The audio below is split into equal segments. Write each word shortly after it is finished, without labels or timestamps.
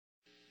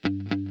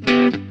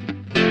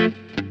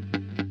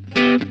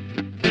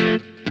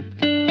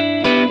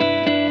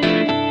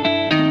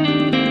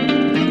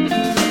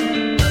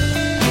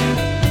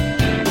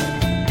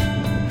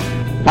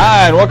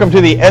and welcome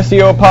to the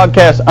SEO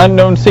podcast,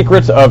 Unknown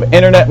Secrets of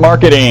Internet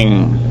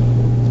Marketing.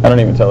 I don't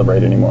even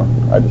celebrate anymore.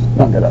 I just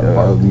knock it out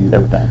of the park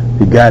every time.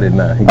 He got it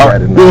now.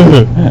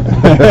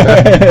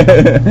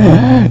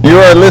 You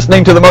are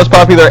listening to the most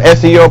popular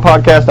SEO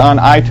podcast on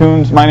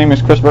iTunes. My name is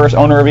Chris Burris,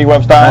 owner of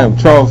eWebStyle. I am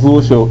Charles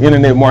Lewis, your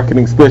Internet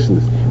Marketing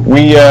Specialist.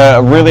 We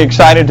are really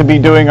excited to be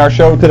doing our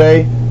show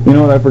today. You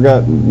know what, I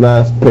forgot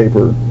last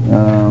paper.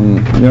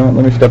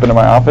 Let me step into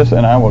my office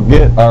and I will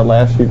get our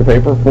last sheet of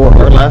paper for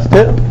our last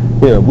tip.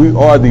 Yeah, we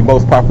are the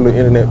most popular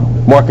Internet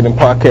Marketing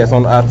podcast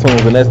on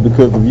iTunes, and that's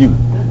because of you.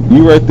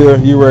 You right there,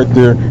 and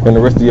the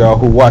rest of y'all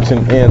who are watching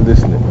and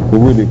listening. We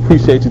really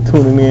appreciate you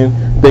tuning in.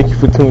 Thank you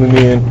for tuning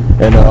in,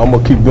 and I'm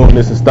going to keep doing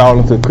this and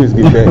stalling until Chris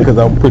gets back because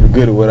I'm pretty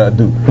good at what I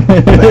do.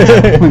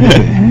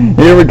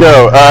 Here we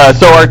go.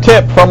 So our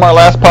tip from our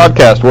last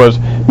podcast was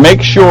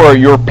make sure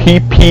your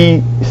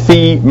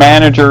PPC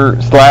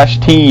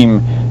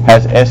manager/team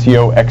has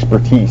SEO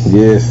expertise.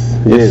 Yes.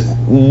 It's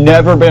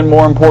never been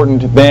more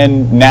important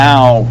than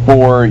now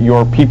for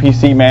your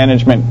PPC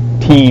management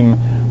team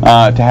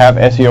to have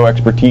SEO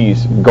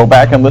expertise. Go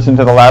back and listen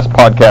to the last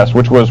podcast,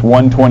 which was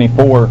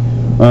 124,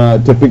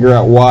 to figure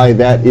out why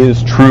that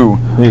is true.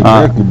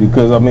 Exactly,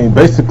 because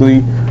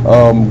basically,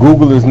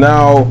 Google is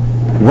now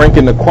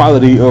ranking the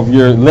quality of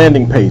your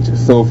landing pages.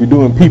 So if you're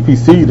doing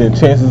PPC, then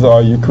chances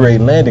are you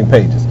create landing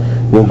pages.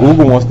 Well,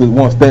 Google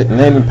wants that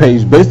landing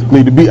page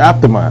basically to be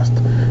optimized,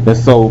 and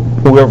so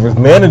whoever is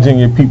managing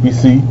your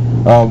PPC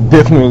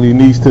definitely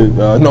needs to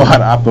know how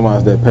to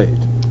optimize that page.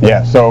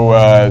 Yeah, so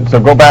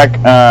go back.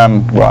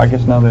 Well, I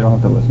guess now they don't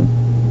have to listen.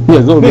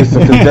 Yeah, go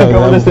listen.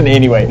 Go listen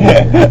anyway.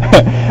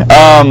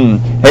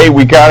 Hey,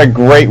 we got a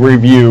great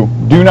review.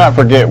 Do not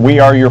forget, we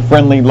are your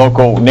friendly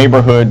local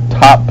neighborhood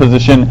top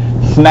position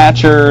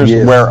snatchers,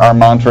 where our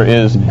mantra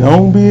is,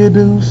 don't be a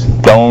douche.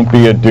 Don't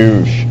be a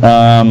douche.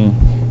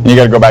 You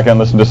got to go back and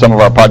listen to some of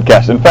our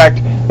podcasts. In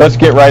fact, let's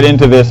get right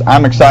into this.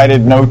 I'm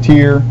excited. No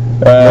tear.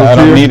 I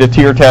don't need a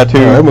tear tattoo.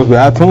 That must be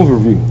an iTunes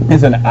review.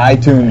 It's an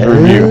iTunes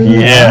review.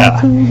 Yeah.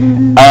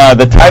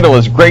 The title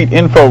is Great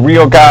Info,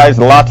 Real Guys,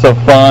 Lots of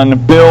Fun.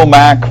 Bill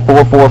Mac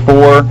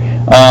 444.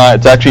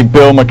 It's actually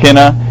Bill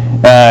McKenna.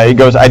 He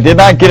goes, I did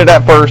not get it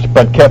at first,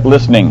 but kept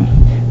listening.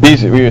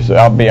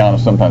 I'll be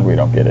honest, sometimes we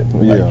don't get it.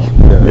 We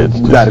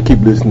got to keep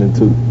listening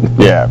too.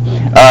 Yeah.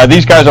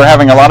 These guys are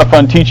having a lot of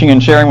fun teaching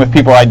and sharing with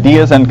people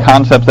ideas and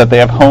concepts that they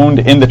have honed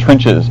in the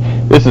trenches.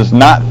 This is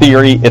not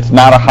theory. It's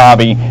not a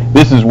hobby.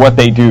 This is what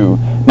they do.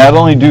 Not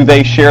only do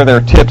they share their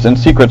tips and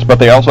secrets, but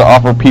they also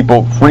offer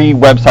people free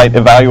website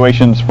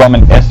evaluations from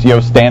an SEO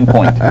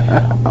standpoint.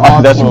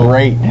 Awesome. That's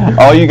great.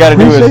 All you got to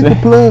do is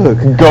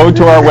go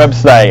to our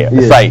website,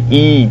 site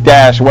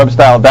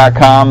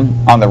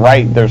e-webstyle.com. On the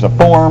right, there's a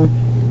form.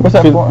 What's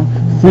that form?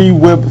 Free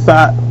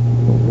website.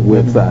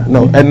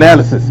 No,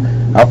 analysis.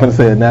 I was going to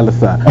say analysis.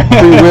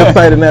 Free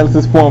website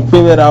analysis form.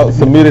 Fill it out.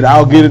 Submit it.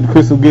 I'll get it.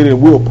 Chris will get it.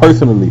 And we'll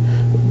personally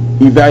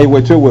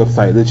evaluate your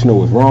website. Let you know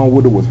what's wrong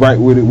with it, what's right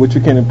with it, what you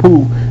can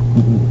improve.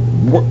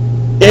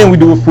 And we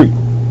do it free.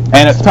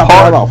 And it's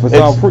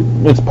all free.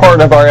 It's part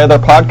of our other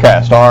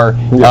podcast, our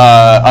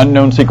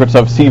Unknown Secrets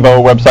of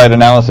SEO website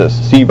analysis.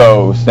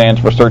 SEO stands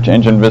for Search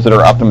Engine Visitor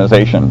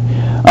Optimization.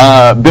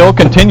 Bill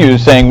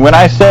continues saying, when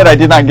I said I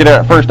did not get it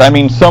at first, I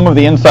mean some of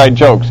the inside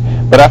jokes.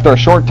 But after a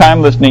short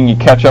time listening, you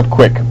catch up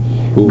quick.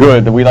 Cool.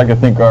 Good. We like to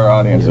think our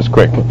audience is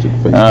quick.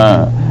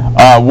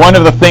 One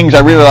of the things I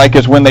really like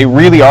is when they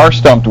really are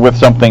stumped with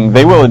something,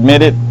 they will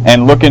admit it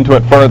and look into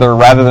it further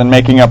rather than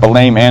making up a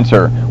lame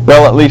answer.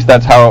 Well, at least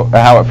that's how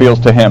it feels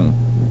to him.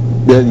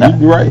 Yeah,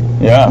 you're right.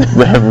 Yeah.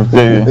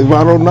 If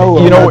I don't know,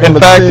 in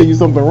fact, tell you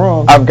something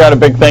wrong. I've got a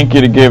big thank you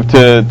to give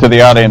to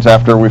the audience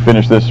after we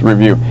finish this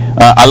review.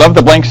 I love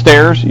the blank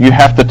stares. You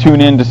have to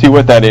tune in to see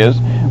what that is.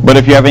 But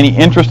if you have any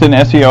interest in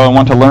SEO and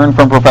want to learn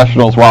from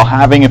professionals while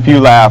having a few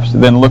laughs,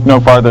 then look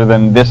no farther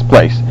than this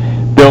place.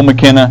 Bill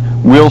McKenna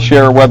will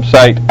share a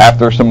website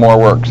after some more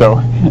work. So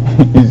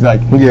he's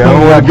like,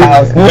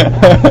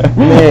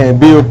 man,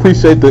 Bill,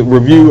 appreciate the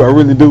review. I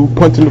really do.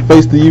 Punch in the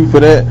face to you for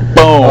that.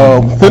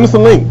 Boom. Send us a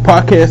link,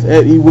 podcast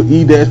at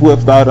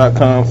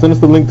e-webstyle.com. Send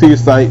us a link to your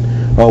site.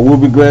 We'll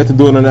be glad to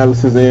do an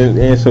analysis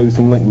and show you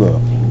some link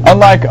love.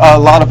 Unlike a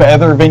lot of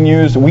other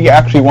venues, we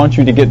actually want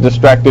you to get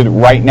distracted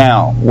right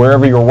now.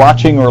 Wherever you're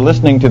watching or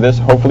listening to this,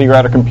 hopefully you're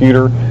at a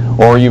computer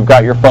or you've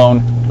got your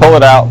phone, pull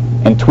it out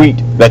and tweet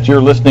that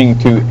you're listening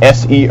to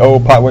SEO.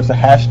 What's the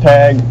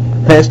hashtag?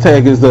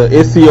 Hashtag is the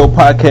SEO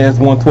Podcast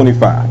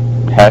 125.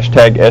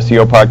 Hashtag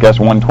SEO Podcast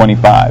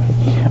 125.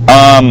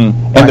 And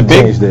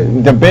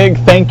the big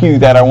thank you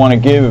that I want to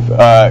give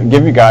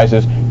you guys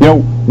is,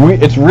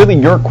 it's really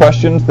your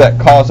questions that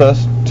cause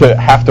us to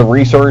have to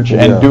research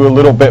and do a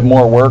little bit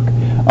more work.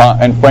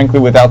 And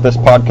frankly, without this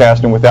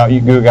podcast and without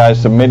you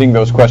guys submitting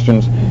those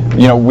questions,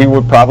 we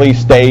would probably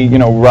stay,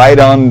 right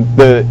on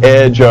the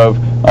edge of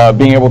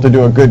being able to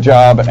do a good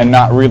job and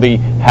not really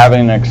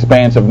having an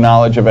expansive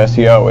knowledge of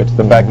SEO. It's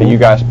the fact that you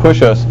guys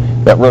push us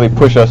that really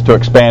push us to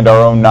expand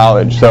our own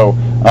knowledge. So,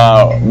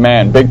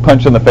 man, big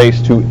punch in the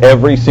face to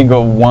every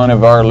single one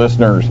of our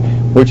listeners,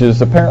 which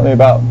is apparently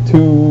about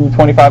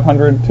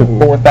 2,500 to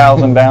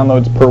 4,000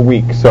 downloads per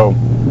week. So,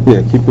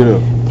 yeah, keep it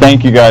up.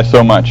 Thank you guys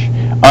so much.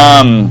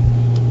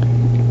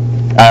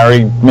 I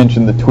already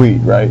mentioned the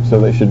tweet, right? So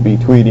they should be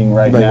tweeting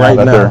right now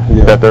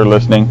that they're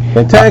listening.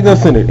 And tag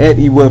us in it at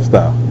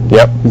eWebStyle.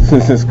 Yep.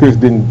 Since Chris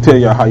didn't tell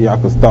y'all how y'all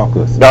can stalk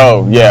us.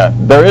 Oh, yeah.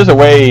 There is a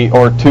way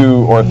or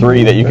two or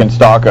three that you can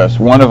stalk us.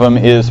 One of them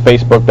is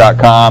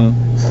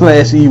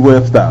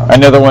Facebook.com/eWebStyle.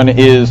 Another one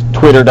is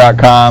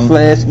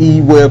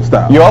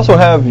Twitter.com/eWebStyle. You also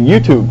have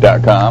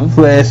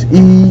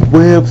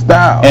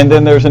YouTube.com/eWebStyle. And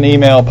then there's an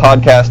email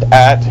podcast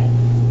at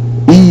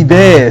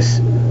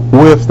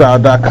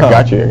e-webstyle.com. I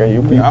got you.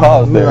 You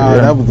paused there.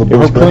 That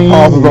was clean.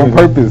 Pauses on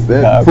purpose.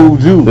 That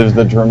fooled you. There's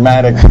the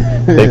dramatic,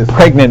 the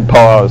pregnant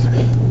pause.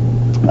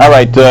 All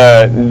right,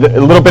 a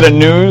little bit of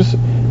news.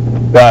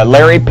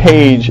 Larry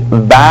Page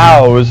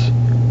vows,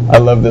 I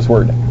love this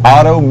word,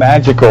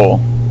 automagical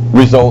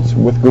results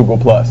with Google+.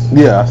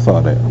 Yeah, I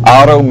saw that.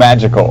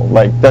 Automagical.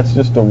 Like, that's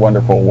just a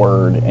wonderful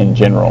word in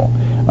general.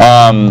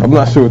 I'm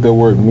not sure what that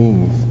word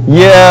means.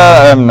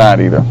 Yeah, I'm not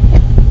either.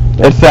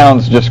 It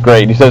sounds just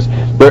great. He says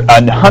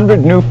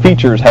 100 new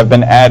features have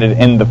been added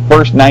in the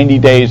first 90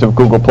 days of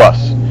Google+.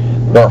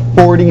 There are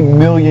 40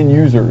 million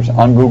users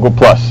on Google+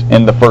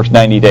 in the first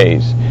 90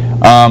 days.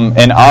 And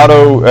the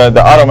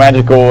Auto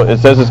Magical, it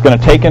says it's going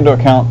to take into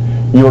account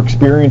your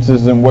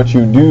experiences and what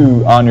you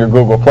do on your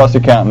Google+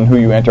 account and who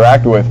you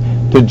interact with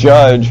to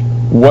judge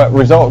what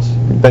results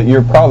that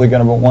you're probably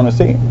going to want to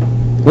see.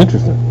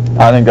 Interesting.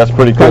 I think that's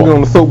pretty cool. Can I get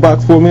on the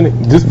soapbox for a minute?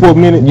 Just for a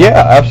minute?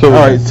 Yeah, absolutely.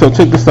 All right, so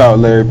check this out,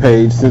 Larry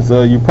Page. Since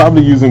you're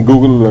probably using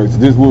Google Alerts,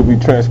 this will be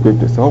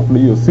transcripted. So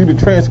hopefully you'll see the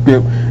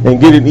transcript and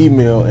get an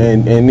email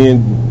and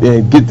then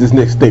get this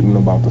next statement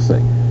I'm about to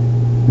say.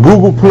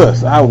 Google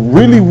Plus, I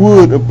really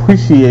would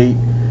appreciate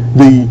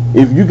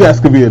if you guys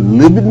could be a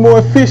little bit more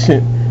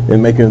efficient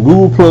in making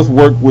Google Plus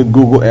work with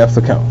Google Apps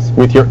accounts.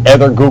 With your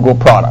other Google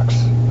products.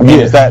 I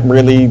mean, is that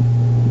really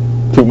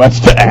too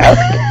much to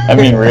ask? I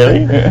mean,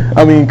 really?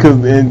 I mean,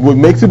 and what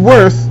makes it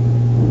worse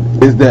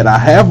is that I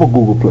have a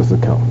Google Plus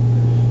account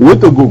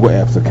with a Google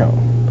Apps account,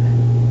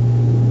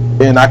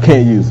 and I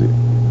can't use it.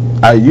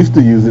 I used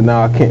to use it,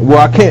 now I can't. Well,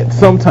 I can't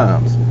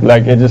sometimes.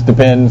 Like, it just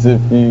depends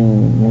if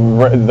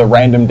the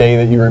random day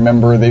that you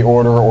remember the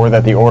order or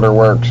that the order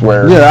works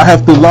where... Yeah, I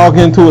have to log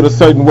into it a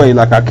certain way.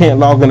 Like, I can't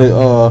log in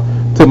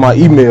to my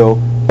email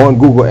on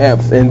Google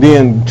Apps and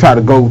then try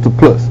to go to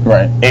Plus.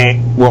 Right.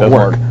 Won't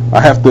work.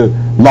 I have to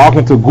log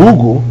into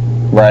Google.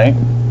 Right.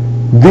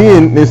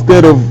 Then,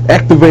 instead of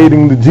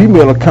activating the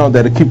Gmail account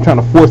that it keeps trying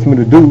to force me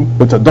to do,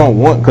 which I don't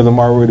want because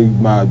my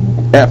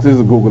apps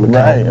is a Google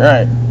account.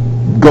 Right.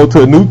 Go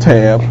to a new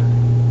tab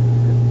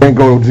and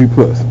go to G+.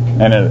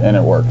 And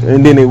it works.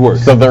 And then it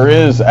works. So there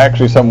is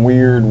actually some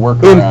weird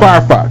workaround.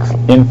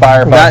 In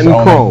Firefox. Not in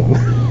Chrome.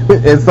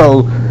 And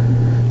so,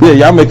 yeah,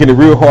 y'all making it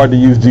real hard to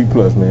use G+,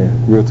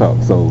 man. Real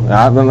talk. So,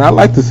 I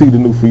like to see the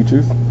new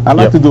features. I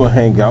like to do a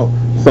Hangout.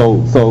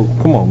 So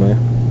come on, man.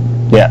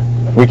 Yeah.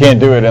 We can't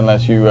do it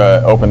unless you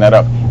open that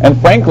up. And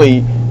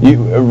frankly,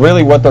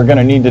 really what they're going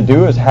to need to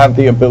do is have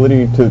the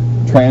ability to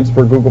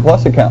transfer Google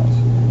Plus accounts.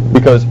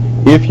 Because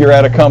if you're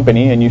at a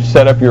company and you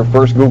set up your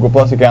first Google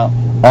Plus account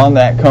on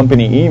that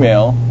company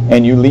email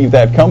and you leave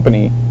that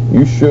company,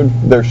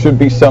 there should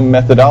be some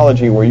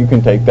methodology where you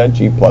can take that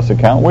G Plus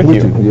account with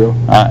you. Yeah.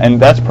 And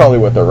that's probably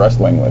what they're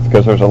wrestling with,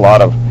 because there's a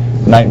lot of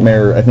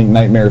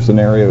nightmare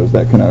scenarios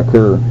that can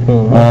occur.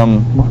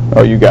 Mm-hmm.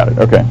 Oh, you got it.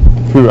 Okay.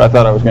 Phew, I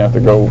thought I was going to have to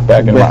go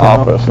back in my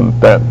office, and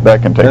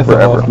that can take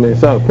forever. Awesome, man.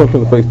 Shout out, punch in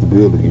the face to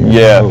Bill again.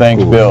 Yeah,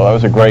 thanks, cool. Bill. That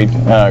was a great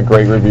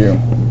review.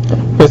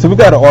 Okay, so we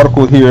got an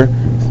article here.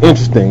 It's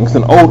interesting. It's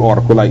an old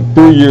article, like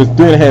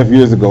 3.5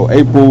 years ago,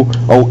 April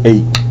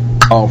 2008,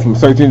 from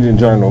Search Engine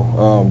Journal.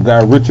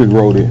 Guy Richard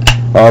wrote it.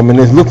 And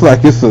it looks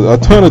like it's a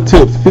ton of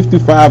tips,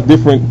 55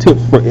 different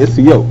tips for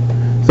SEO.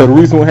 So the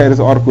reason we had this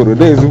article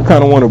today is we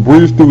kind of want to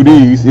breeze through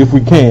these if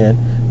we can.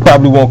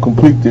 Probably won't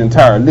complete the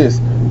entire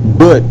list,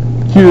 but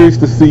curious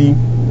to see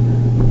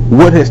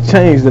what has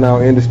changed in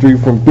our industry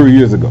from 3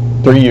 years ago.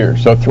 3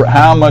 years. So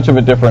how much of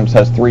a difference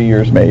has 3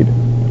 years made?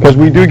 Because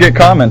we do get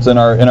comments in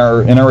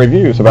our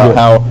reviews about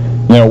how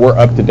we're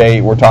up to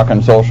date. We're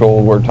talking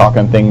social. We're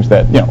talking things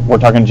that we're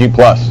talking G+.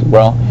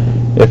 Well,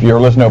 if you're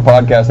listening to a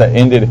podcast that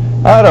ended,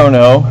 I don't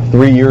know,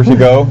 3 years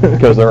ago,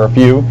 because there are a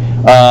few,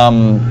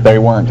 they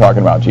weren't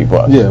talking about G+.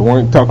 Yeah,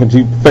 weren't talking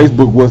G.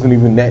 Facebook wasn't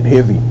even that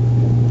heavy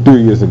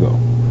 3 years ago.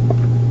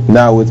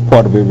 Now it's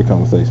part of every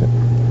conversation.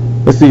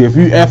 Let's see, if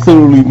you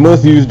absolutely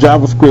must use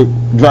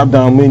JavaScript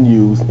drop-down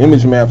menus,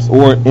 image maps,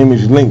 or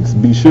image links,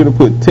 be sure to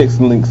put text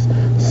links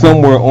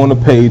somewhere on the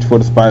page for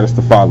the spiders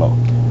to follow.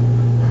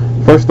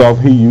 First off,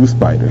 he used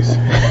spiders.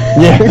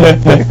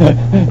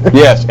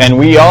 Yes, and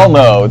we all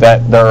know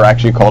that they're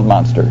actually called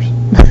monsters.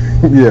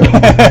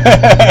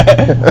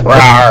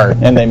 Rawr,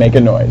 and they make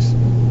a noise.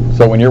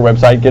 So when your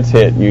website gets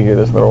hit, you hear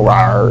this little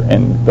rawr,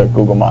 and the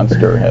Google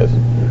monster has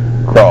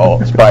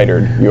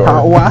spidered your...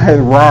 Why has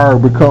rawr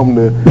become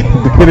the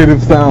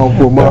definitive sound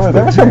for monster?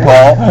 That was from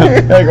Paul.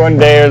 Like one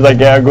day it was like,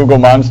 yeah, Google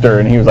monster,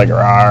 and he was like,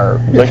 rawr.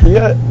 He's like,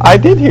 yeah, I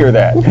did hear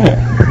that.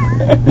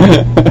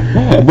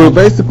 But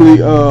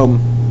basically,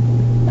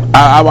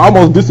 I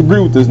almost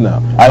disagree with this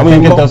now. I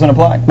think it doesn't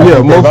apply.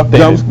 Most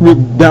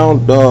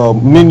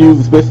JavaScript menus,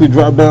 especially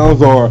drop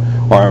downs, are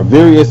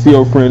very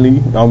SEO friendly.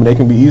 They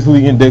can be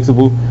easily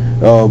indexable,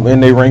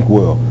 and they rank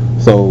well.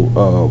 So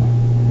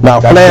now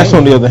Flash,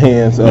 on the other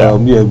hand,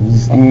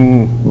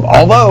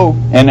 although,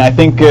 and I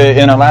think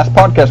in our last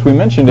podcast we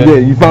mentioned it. Yeah,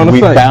 you found a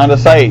site. We found a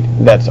site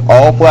that's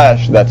all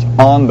Flash, that's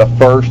on the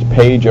first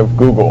page of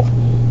Google.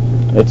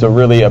 It's a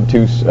really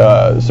obtuse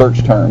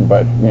search term,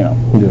 but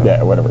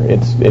whatever.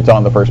 It's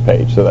on the first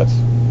page, so that's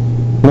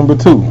number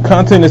 2.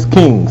 Content is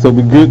king, so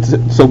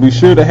be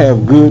sure to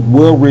have good,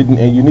 well-written,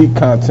 and unique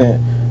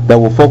content that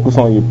will focus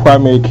on your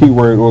primary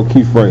keyword or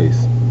key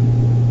phrase.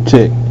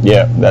 Check.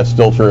 Yeah, that's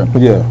still true.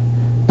 Yeah.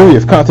 3.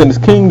 If content is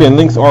king, then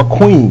links are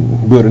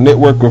queen. Build a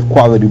network of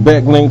quality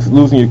backlinks,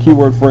 losing your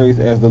keyword phrase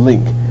as the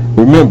link.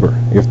 Remember,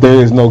 if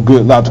there is no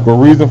good logical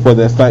reason for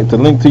that site to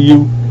link to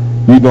you,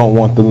 you don't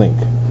want the link.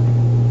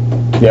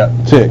 Yeah.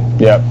 Check.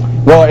 Yeah.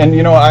 Well, and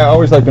I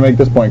always like to make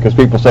this point because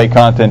people say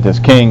content is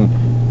king.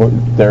 Well,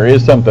 there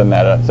is something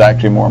that is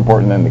actually more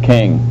important than the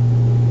king.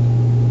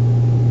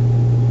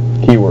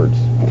 Keywords.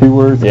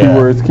 Keywords.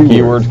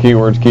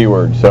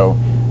 So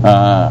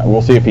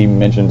we'll see if he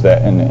mentions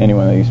that in any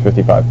one of these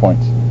 55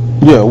 points.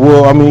 Yeah,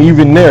 well,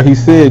 even there he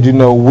said,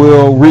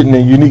 well-written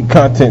and unique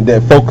content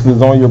that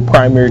focuses on your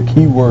primary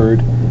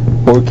keyword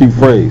or key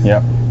phrase.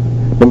 Yeah.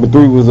 Number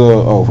 3 was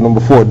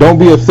number 4. Don't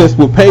be obsessed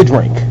with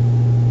PageRank.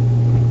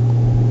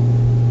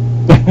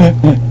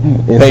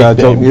 Inside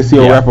joke,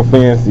 SEO rapper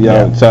fans,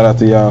 y'all, shout out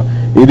to y'all.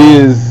 It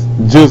is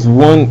just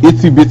one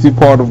itsy bitsy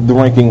part of the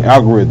ranking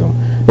algorithm.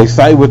 A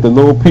site with a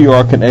low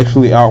PR can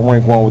actually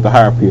outrank one with a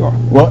higher PR.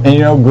 Well,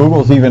 and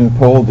Google's even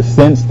pulled,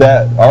 since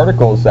that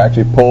article's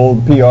actually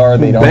pulled PR.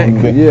 They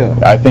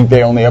don't. I think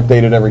they only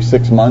update it every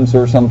 6 months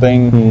or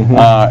something,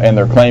 and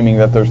they're claiming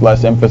that there's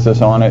less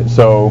emphasis on it.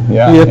 So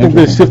I think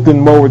they're shifting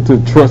more to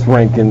trust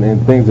rank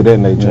and things of that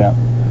nature. Yeah.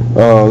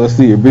 Let's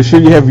see here. Be sure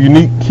you have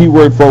unique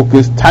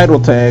keyword-focused title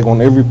tag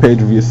on every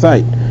page of your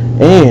site.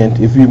 And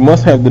if you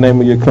must have the name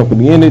of your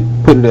company in it,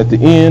 put it at the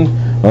end.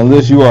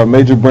 Unless you are a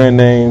major brand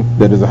name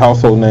that is a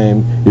household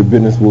name, your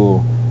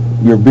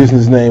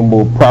business name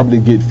will probably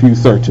get few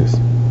searches.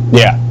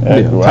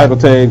 Title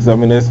tags.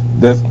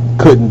 That's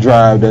cut and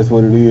drive. That's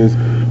what it is.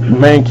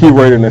 Main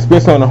keyword, and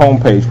especially on the home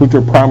page, put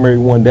your primary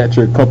one that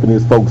your company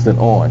is focusing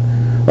on.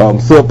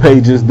 Sub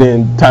pages,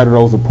 then title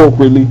those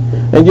appropriately.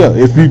 And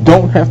if you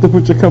don't have to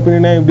put your company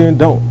name, then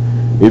don't.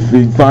 If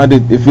you find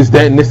it, if it's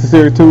that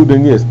necessary to,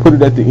 then yes, put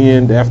it at the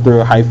end after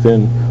a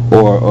hyphen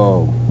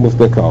or what's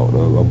that called?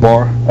 A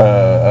bar?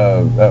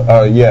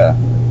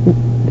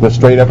 The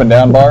straight up and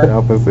down bar? I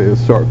was going to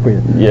say a shark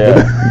fin.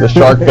 Yeah, the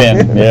shark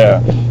fin,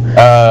 yeah.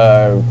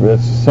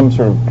 It's some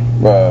sort of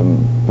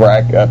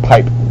pipe. A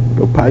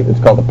pipe? It's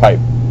called a pipe.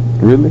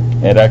 Really?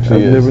 It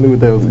actually is. I never knew what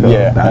that was called.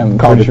 Yeah, I'm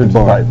pretty sure it's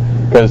a pipe.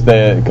 Because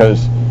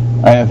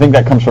I think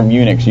that comes from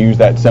Unix. You use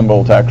that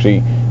symbol to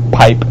actually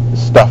pipe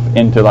stuff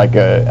into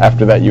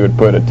after that you would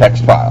put a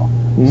text file.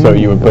 So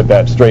you would put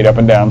that straight up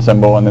and down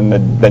symbol and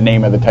then the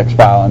name of the text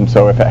file, and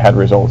so if it had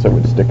results it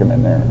would stick them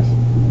in there.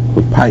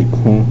 The pipe.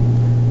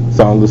 Sounds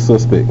a little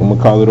suspect. I'm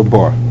gonna call it a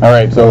bar. All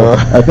right, so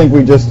I think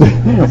we just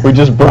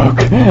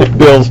broke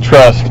Bill's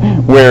trust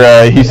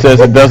where he says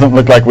it doesn't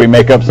look like we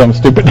make up some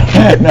stupid.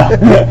 No,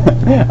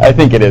 I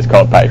think it is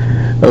called pipe.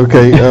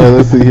 Okay,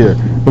 let's see here.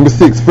 Number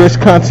 6, fresh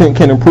content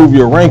can improve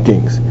your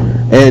rankings.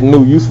 Add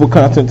new useful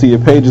content to your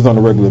pages on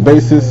a regular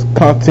basis.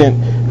 Content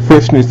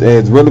freshness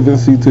adds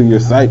relevancy to your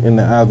site in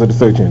the eyes of the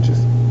search engines.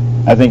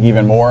 I think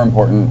even more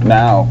important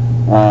now,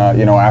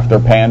 after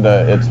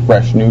Panda, it's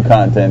fresh new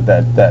content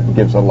that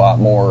gives has a lot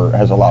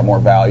more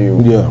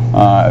value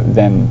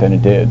than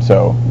it did.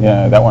 So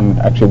that one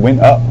actually went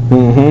up.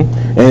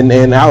 And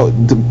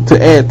to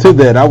add to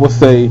that, I would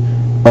say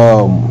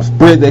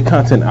spread that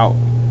content out.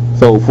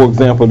 So for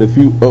example, if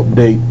you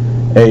update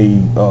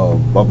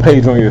a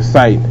page on your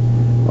site,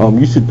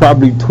 you should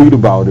probably tweet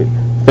about it,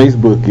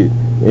 Facebook it,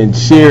 and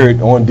share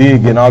it on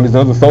Dig and all these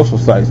other social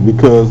sites,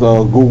 because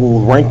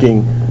Google's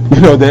ranking,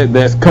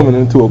 that's coming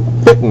into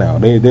effect now.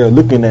 They're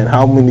looking at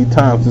how many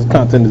times this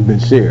content has been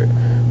shared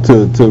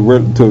to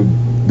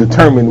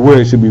determine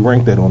where it should be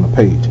ranked at on the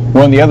page.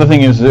 Well, and the other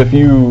thing is, if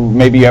you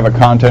have a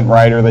content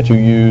writer that you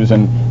use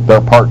and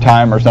they're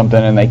part-time or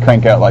something and they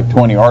crank out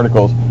 20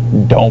 articles,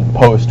 don't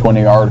post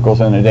 20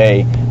 articles in a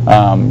day.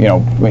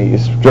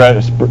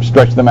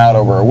 Stretch them out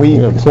over a week.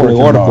 20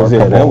 articles,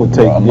 that would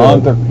take a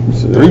month or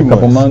 3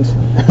 couple months.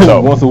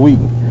 So once a week.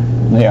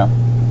 Yeah.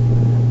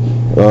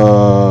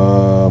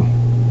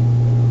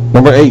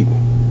 Number 8.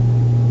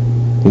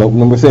 Nope.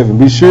 Number 7.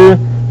 Be sure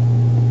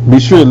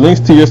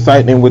links to your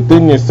site and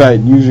within your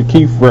site use your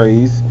key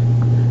phrase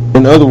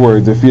In other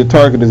words, if your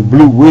target is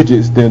blue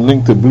widgets, then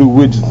link to blue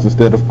widgets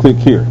instead of click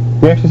here.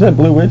 He actually said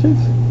blue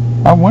widgets?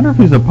 I wonder if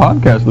he's a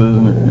podcast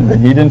listener.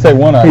 He didn't say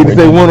one-arm widgets. He didn't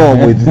say one-arm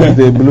widgets. He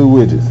said blue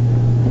widgets.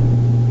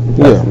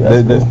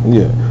 That's cool.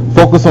 Yeah.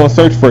 Focus on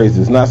search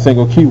phrases, not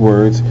single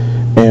keywords,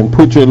 and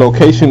put your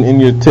location in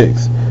your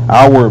text.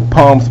 Our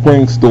Palm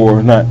Springs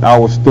store, not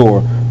our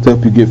store, to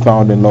help you get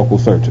found in local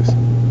searches.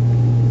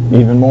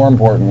 Even more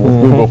important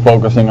with Google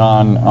focusing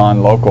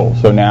on local.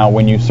 So now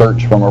when you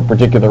search from a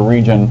particular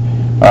region,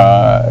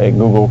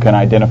 Google can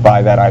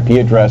identify that IP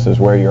address as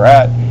where you're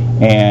at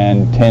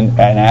and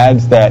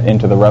adds that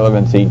into the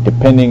relevancy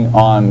depending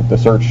on the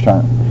search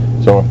term.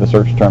 So if the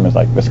search term is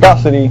like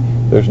viscosity,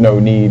 there's no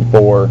need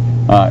for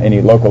any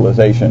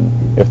localization.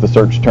 If the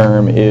search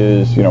term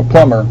is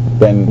plumber,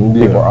 then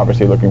people are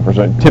obviously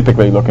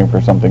typically looking for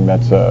something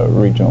that's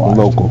regionalized.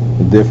 Local,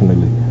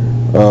 definitely.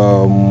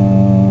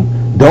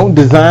 Don't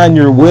design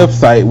your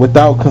website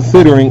without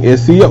considering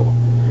SEO.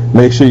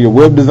 Make sure your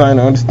web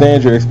designer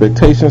understands your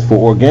expectations for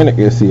organic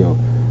SEO.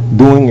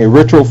 Doing a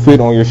retrofit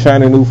on your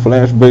shiny new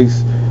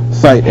Flash-based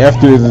site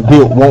after it is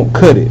built won't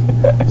cut it.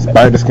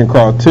 Spiders can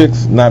crawl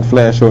ticks, not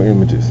flash or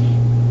images.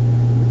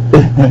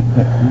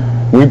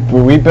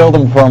 We build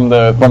them from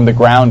the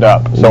ground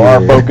up. So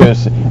our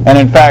focus, and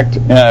in fact,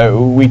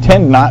 we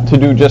tend not to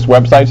do just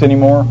websites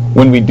anymore.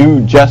 When we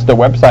do just a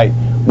website,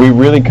 we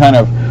really kind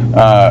of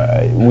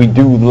we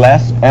do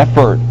less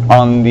effort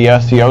on the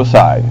SEO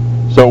side.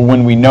 So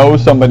when we know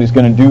somebody's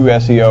going to do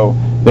SEO,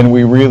 then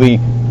we really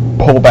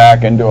pull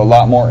back and do a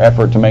lot more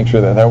effort to make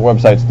sure that their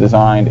website's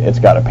designed. It's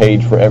got a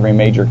page for every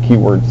major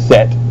keyword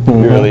set,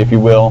 really, if you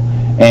will,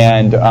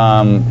 and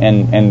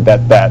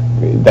that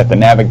the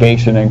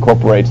navigation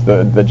incorporates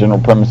the general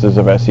premises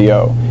of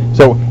SEO.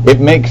 So it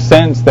makes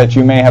sense that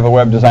you may have a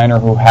web designer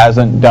who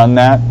hasn't done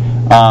that.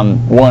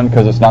 One,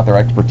 because it's not their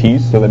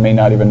expertise, so they may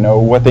not even know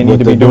what they need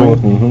to be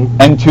doing.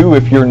 And two,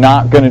 if you're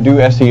not going to do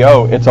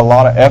SEO, it's a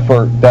lot of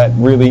effort that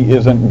really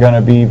isn't going to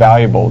be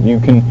valuable.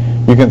 You can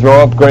throw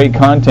up great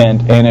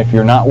content, and if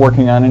you're not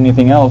working on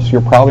anything else,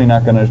 you're probably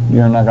not going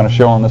to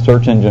show on the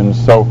search engines.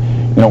 So,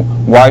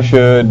 why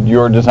should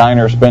your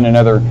designer spend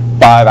another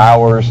 5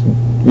 hours,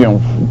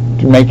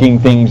 making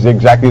things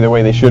exactly the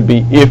way they should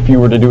be if you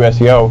were to do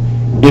SEO,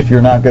 if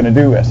you're not going to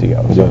do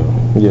SEO? So,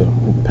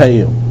 pay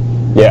him.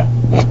 Yeah.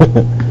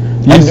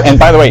 and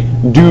by the way,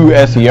 do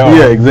SEO.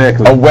 Yeah,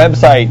 exactly. A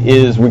website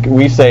is,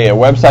 we say a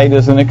website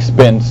is an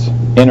expense.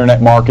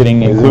 Internet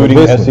marketing, including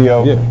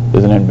SEO,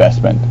 is an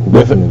investment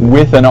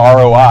with an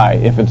ROI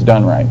if it's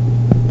done right.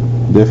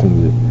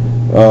 Definitely.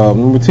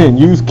 Number 10,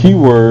 use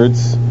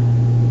keywords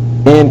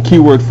and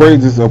keyword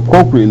phrases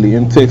appropriately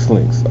in text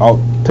links, alt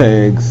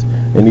tags,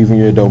 and even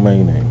your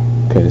domain name.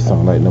 Okay, that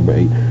sounds like number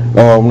 8.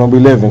 Number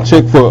 11,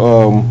 check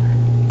for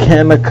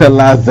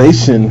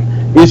cannibalization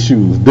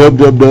issues,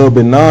 www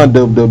and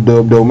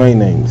non-www domain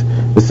names.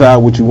 Decide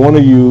what you want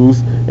to use,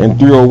 and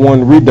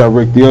 301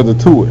 redirect the other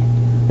to it.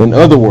 In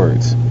other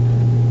words,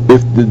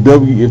 if the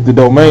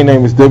domain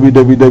name is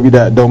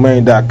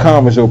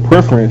www.domain.com as your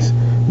preference,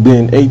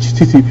 then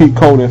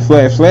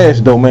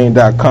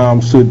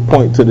http://domain.com should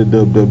point to the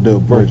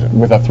www version.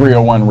 With a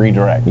 301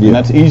 redirect. And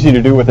that's easy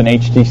to do with an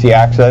HTTP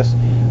access.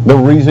 The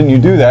reason you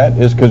do that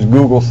is because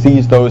Google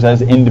sees those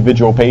as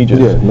individual pages.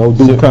 Yeah, no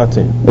dual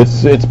content.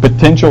 It's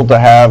potential to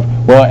have,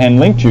 and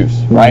link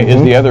juice, right, is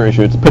the other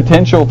issue. It's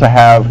potential to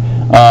have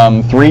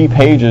 3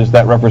 pages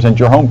that represent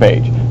your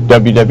homepage.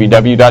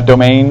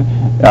 www.domain,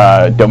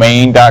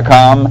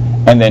 domain.com,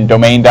 and then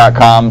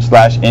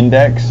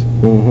domain.com/index,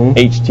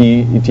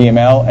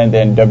 HTML, and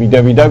then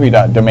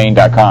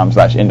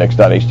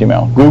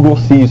www.domain.com/index.html. Google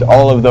sees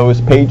all of those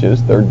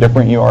pages, they're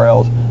different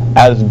URLs,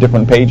 as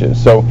different pages.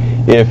 So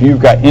if you've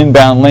got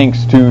inbound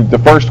links to the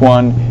first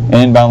one, and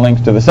inbound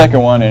links to the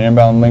second one, and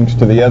inbound links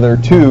to the other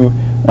 2,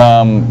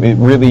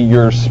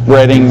 you're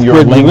spreading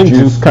your link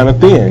juice kind of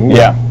thin.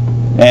 Yeah.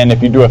 And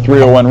if you do a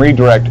 301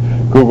 redirect,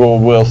 Google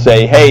will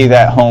say, hey,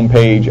 that home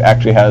page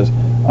actually has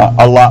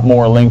a lot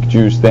more link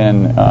juice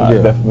than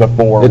the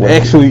 4. It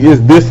actually is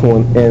this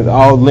one, and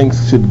all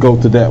links should go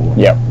to that one.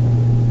 Yep.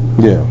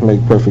 Yeah,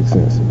 make perfect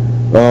sense.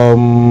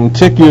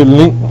 Check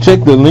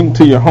the link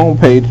to your home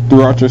page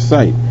throughout your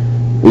site.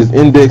 Is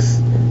index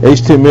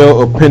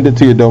HTML appended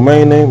to your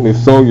domain name? If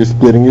so, you're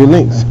splitting your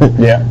links.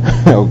 Yeah.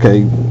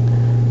 Okay.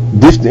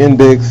 Ditch the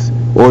index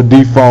or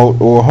default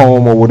or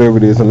home or whatever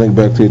it is and link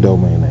back to your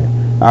domain name.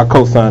 I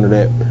co-sign to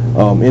that.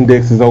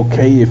 Index is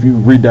okay if you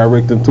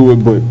redirect them to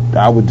it, but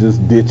I would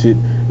just ditch it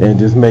and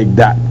just make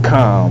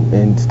 .com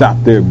and stop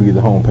there be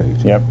the home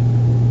page. Yep.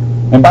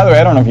 And by the way,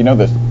 I don't know if you know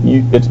this,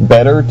 it's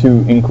better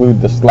to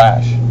include the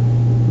slash,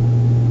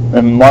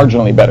 and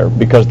marginally better,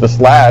 because the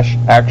slash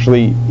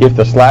actually, if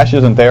the slash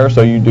isn't there,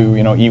 so you do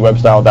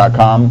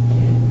ewebstyle.com,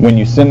 when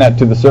you send that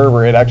to the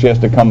server, it actually has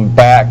to come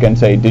back and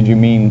say, did you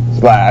mean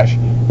slash?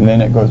 And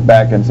then it goes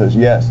back and says,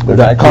 yes. There's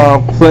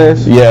 .com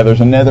slash? Yeah, there's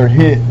another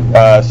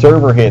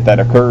server hit that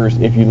occurs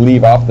if you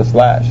leave off the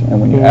slash. And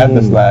when you add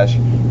the slash,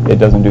 it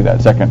doesn't do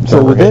that second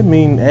server So would that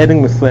mean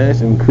adding the slash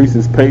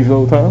increases page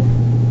load time?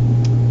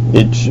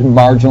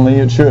 Marginally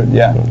it should,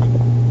 yeah.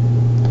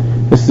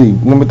 Let's see.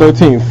 Number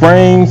 13,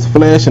 frames,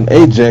 Flash, and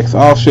Ajax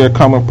all share a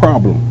common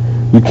problem.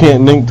 You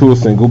can't link to a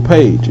single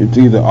page. It's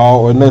either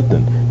all or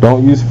nothing.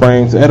 Don't use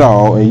frames at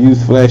all, and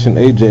use Flash and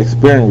Ajax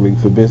sparingly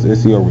for best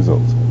SEO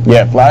results.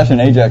 Yeah, Flash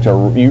and Ajax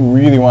you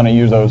really want to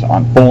use those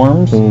on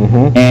forms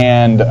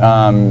and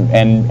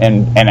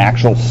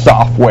actual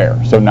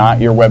software. So not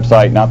your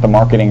website, not the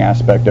marketing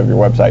aspect of your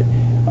website,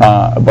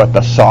 but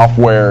the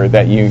software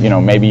that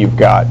maybe you've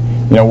got.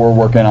 We're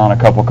working on a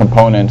couple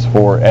components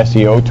for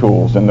SEO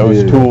tools, and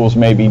those tools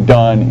may be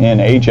done in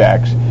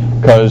Ajax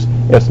because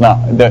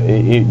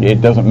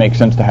it doesn't make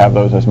sense to have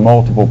those as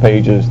multiple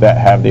pages that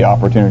have the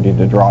opportunity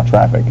to draw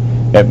traffic.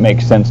 It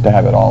makes sense to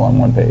have it all on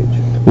one page.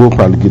 We'll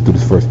probably get through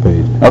this first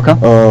page. Okay.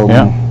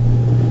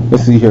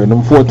 Let's see here.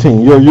 Number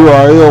 14, your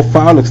URL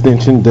file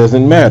extension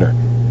doesn't matter.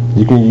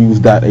 You can use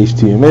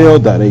 .html,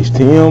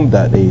 .htm,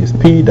 .asp,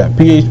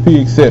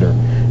 .php, etc.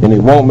 And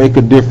it won't make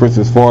a difference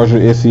as far as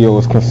your SEO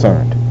is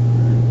concerned.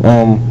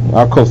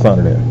 I'll co-sign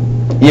to that.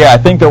 Yeah, I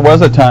think there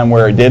was a time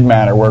where it did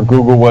matter, where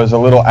Google was a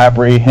little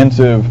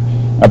apprehensive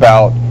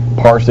about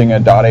parsing a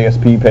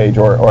 .asp page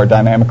or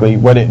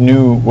what it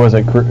knew was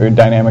a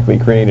dynamically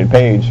created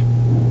page,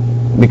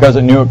 because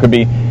it knew it could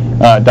be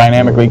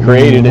dynamically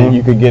created and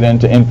you could get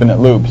into infinite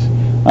loops.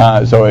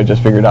 So it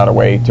just figured out a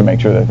way to make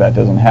sure that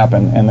doesn't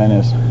happen, and then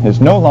is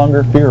no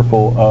longer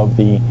fearful of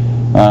the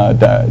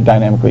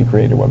dynamically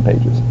created web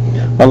pages.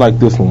 I like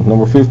this one.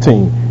 Number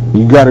 15.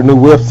 You got a new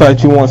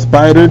website you want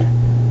spidered?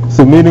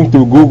 Submitting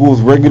through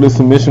Google's regular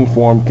submission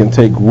form can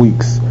take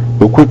weeks.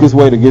 The quickest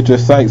way to get your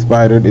site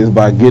spidered is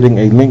by getting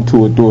a link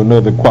to it through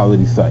another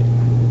quality site.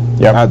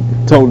 Yep. I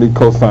totally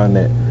co-sign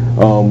that.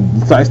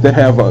 Sites that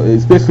have,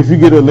 especially if you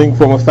get a link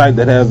from a site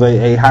that has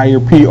a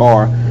higher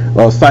PR,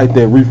 site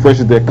that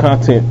refreshes their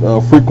content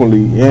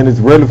frequently and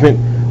is relevant,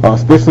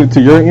 especially to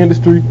your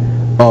industry,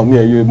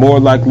 you're more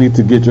likely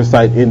to get your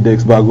site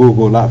indexed by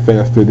Google a lot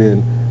faster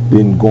than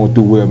going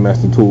through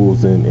Webmaster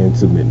Tools and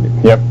submitting it.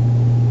 Yep.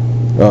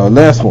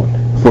 Last one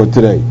for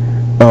today.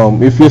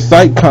 If your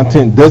site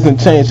content doesn't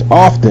change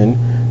often,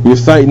 your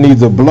site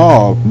needs a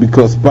blog,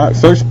 because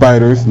search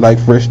spiders like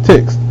fresh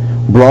text.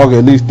 Blog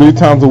at least 3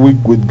 times a week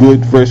with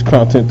good fresh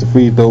content to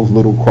feed those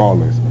little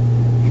crawlers.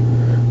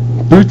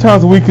 3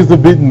 times a week is a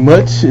bit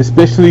much,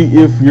 especially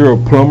if you're a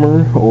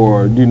plumber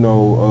or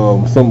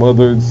some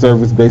other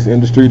service-based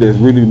industry that's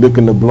really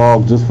looking to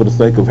blog just for the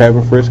sake of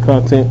having fresh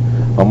content.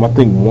 I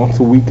think once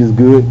a week is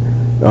good,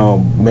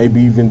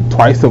 maybe even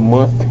twice a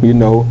month.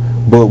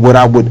 But what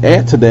I would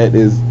add to that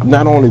is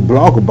not only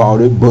blog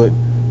about it, but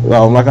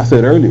like I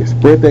said earlier,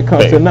 spread that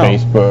content out.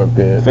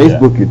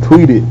 Facebook, you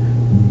tweet it,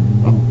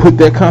 put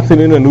that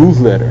content in a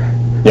newsletter.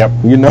 Yep.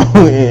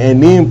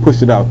 And then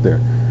push it out there.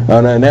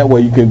 And that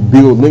way you can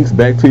build links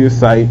back to your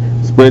site,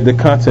 spread the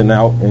content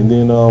out, and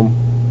then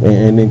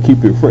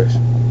keep it fresh.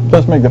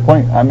 Just make the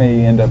point, I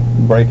may end up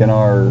breaking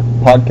our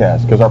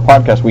podcast, because our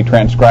podcast, we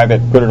transcribe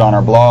it, put it on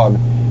our blog,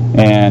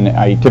 and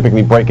I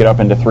typically break it up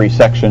into 3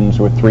 sections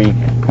with 3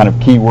 kind of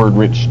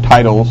keyword-rich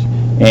titles,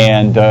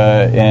 and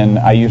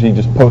I usually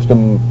just post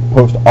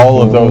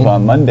all of those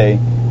on Monday.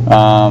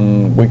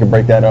 We can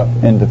break that up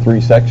into 3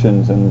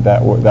 sections, and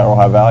that will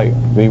have value.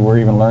 We're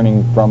even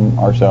learning from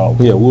ourselves.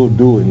 Yeah, we'll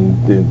do it and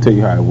then tell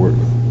you how it works.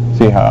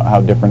 See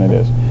how different it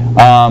is.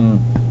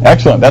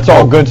 Excellent. That's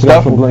all good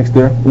stuff. Blanks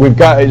there. We've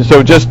got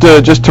just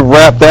to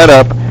wrap that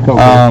up.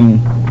 Okay.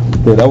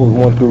 Yeah, that was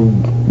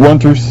 1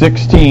 through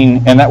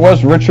 16, and that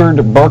was Richard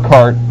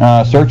Burkhart,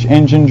 Search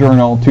Engine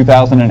Journal,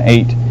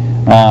 2008.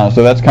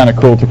 So that's kind of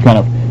cool to kind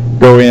of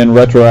go in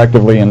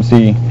retroactively and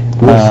see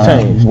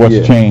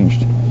what's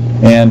changed.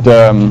 And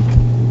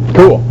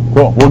cool.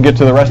 We'll get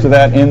to the rest of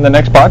that in the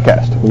next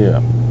podcast.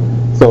 Yeah.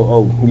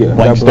 So,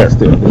 blank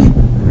stare.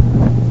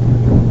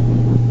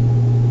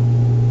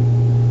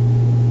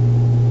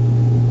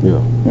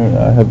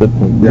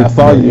 I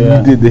saw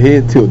you did the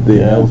head tilt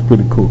there. That was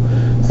pretty cool.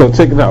 So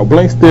check it out.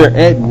 Blank stare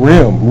at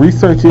RIM.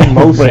 Research in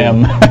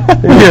motion.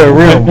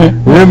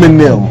 RIM. RIM and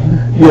them.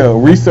 Yeah,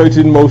 research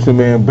in motion,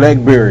 man.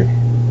 BlackBerry.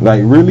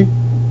 Like, really?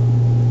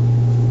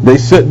 They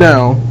shut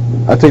down.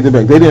 I take that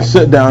back. They didn't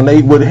shut down.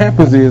 What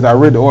happens is, I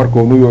read the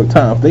article in New York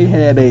Times. They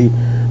had a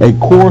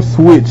core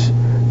switch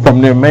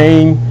from their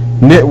main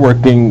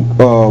networking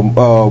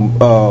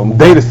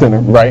data center.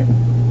 Right.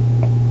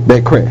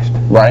 That crashed.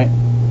 Right.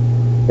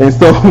 And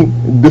so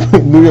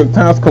the New York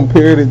Times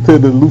compared it to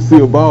the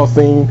Lucille Ball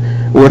scene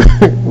where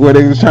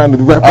they were trying to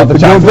wrap up the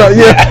jump out.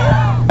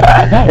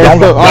 Yeah.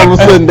 And so all of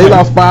a sudden they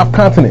lost 5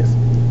 continents.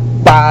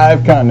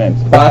 5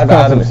 continents. 5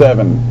 out of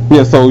 7.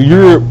 Yeah, so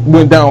Europe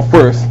went down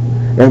first.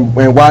 And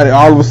why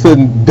all of a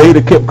sudden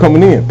data kept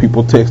coming in.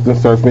 People texting,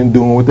 surfing,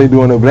 doing what they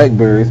do on their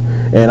Blackberries.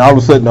 And all of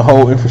a sudden the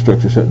whole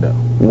infrastructure shut down.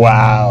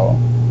 Wow.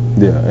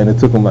 Yeah, and it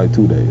took them like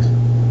 2 days.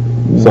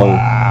 So,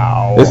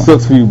 wow. It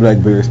sucks for you,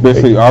 BlackBerry,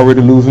 especially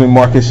already losing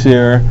market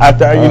share.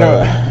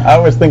 I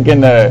was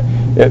thinking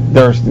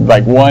there's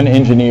like one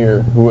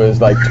engineer who was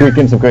like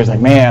tweaking some code. He's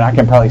like, man, I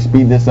can probably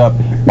speed this up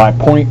by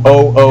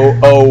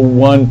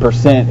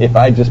 0.0001% if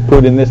I just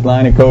put in this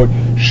line of code.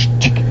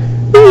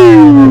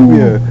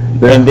 Yeah.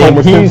 and then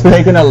he's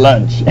taking a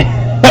lunch.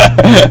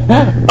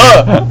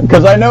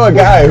 Because I know a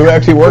guy who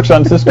actually works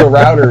on Cisco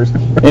routers,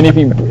 and if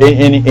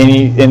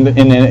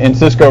in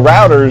Cisco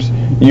routers,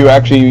 you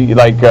actually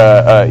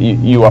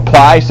you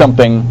apply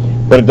something,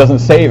 but it doesn't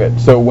save it.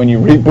 So when you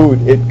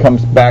reboot, it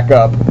comes back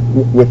up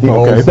with the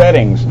old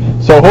settings.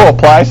 So he'll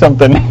apply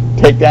something,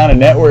 take down a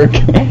network,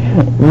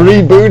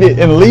 reboot it,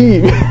 and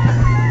leave.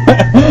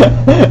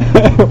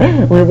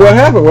 What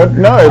happened? What?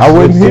 No,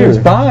 it seems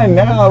fine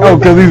now. Oh,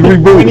 because he's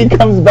rebooting. When he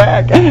comes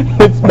back,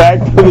 it's back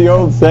to the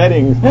old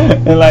settings.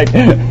 And like,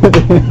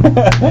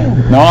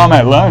 no, I'm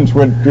at lunch.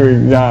 What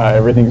doing? Nah,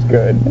 everything's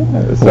good.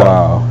 So,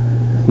 wow.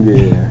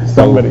 Yeah.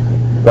 Somebody.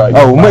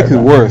 It makes it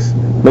worse.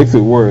 Makes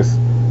it worse.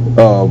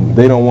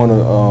 They don't want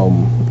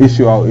to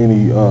issue out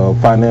any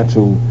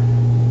financial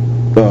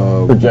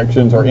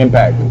projections or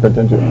impact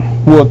potential.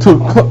 Well, to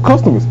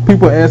customers,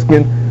 people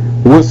asking,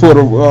 what sort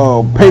of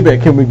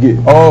payback can we get?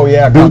 Oh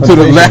yeah, due to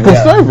the lack of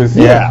service.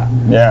 Yeah.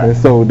 And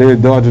so they're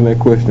dodging that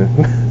question.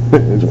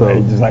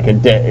 So just like a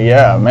day.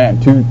 Yeah, man,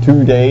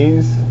 two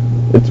days.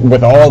 It's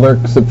with all their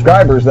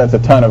subscribers. That's a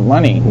ton of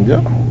money.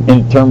 Yeah.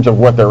 In terms of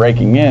what they're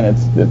raking in,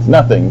 it's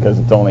nothing because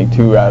it's only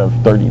 2 out of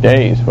 30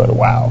 days. But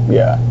wow,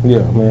 yeah.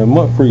 Yeah, man,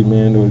 month free,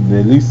 man. Or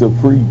at least a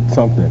free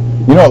something.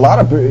 You know,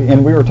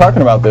 and we were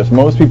talking about this.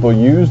 Most people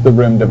use the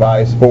RIM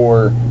device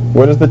for,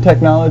 what is the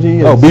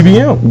technology?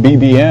 BBM.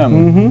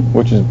 BBM,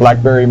 which is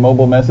BlackBerry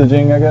Mobile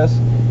Messaging, I guess.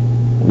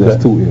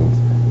 That's 2 M's.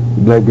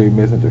 BlackBerry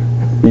Messenger.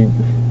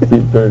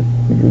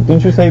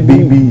 Didn't you say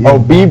BBM? Oh,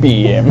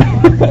 BBM.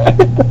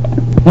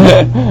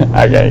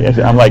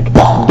 I'm like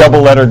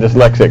double letter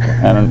dyslexic.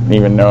 I don't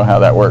even know how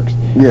that works.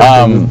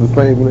 Yeah, it's the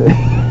same.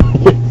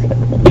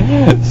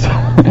 So,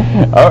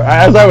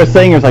 as I was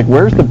saying, it's like,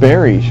 where's the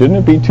berry? Shouldn't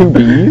it be 2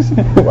 B's?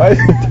 Why is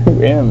it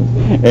 2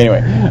 M's?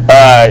 Anyway,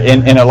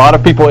 and a lot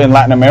of people in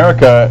Latin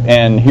America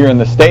and here in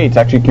the States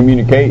actually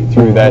communicate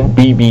through that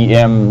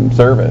BBM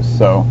service.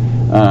 So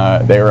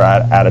they were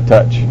out of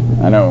touch.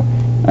 I know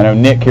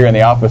Nick here in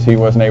the office, he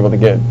wasn't able to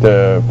get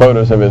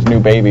photos of his new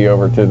baby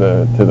over to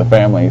the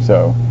family,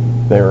 so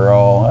they were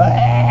all,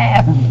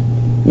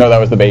 No, that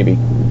was the baby.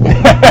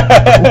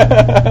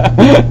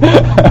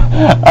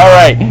 All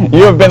right,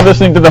 you have been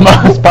listening to the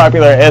most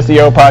popular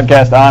SEO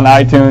podcast on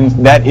iTunes.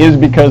 That is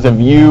because of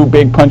you.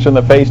 Big punch in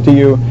the face to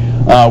you.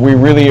 We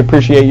really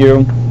appreciate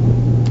you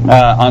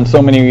on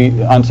so many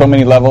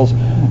levels.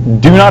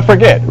 Do not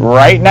forget,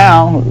 right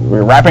now,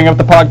 we're wrapping up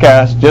the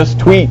podcast. Just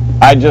tweet,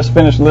 I just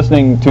finished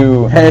listening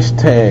to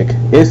hashtag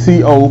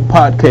SEO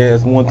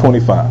podcast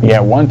 125. Yeah,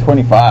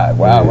 125.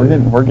 Wow, yeah.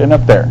 we're getting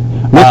up there.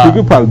 Next week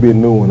could probably be a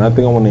new one. I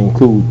think I want to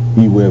include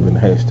eWeb in the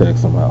hashtag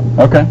somehow.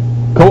 Okay,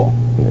 cool.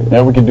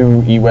 Yeah, we could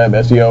do eWeb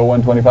SEO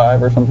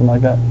 125 or something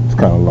like that. It's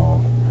kind of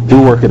long.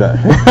 We'll work it out.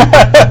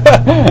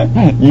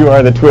 You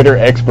are the Twitter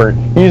expert.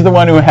 He's the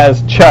one who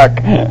has Chuck.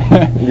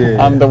 Yeah.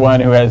 I'm the one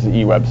who has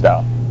eWeb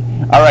style.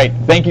 All right,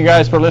 thank you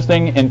guys for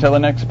listening. Until the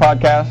next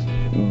podcast,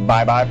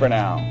 bye-bye for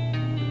now.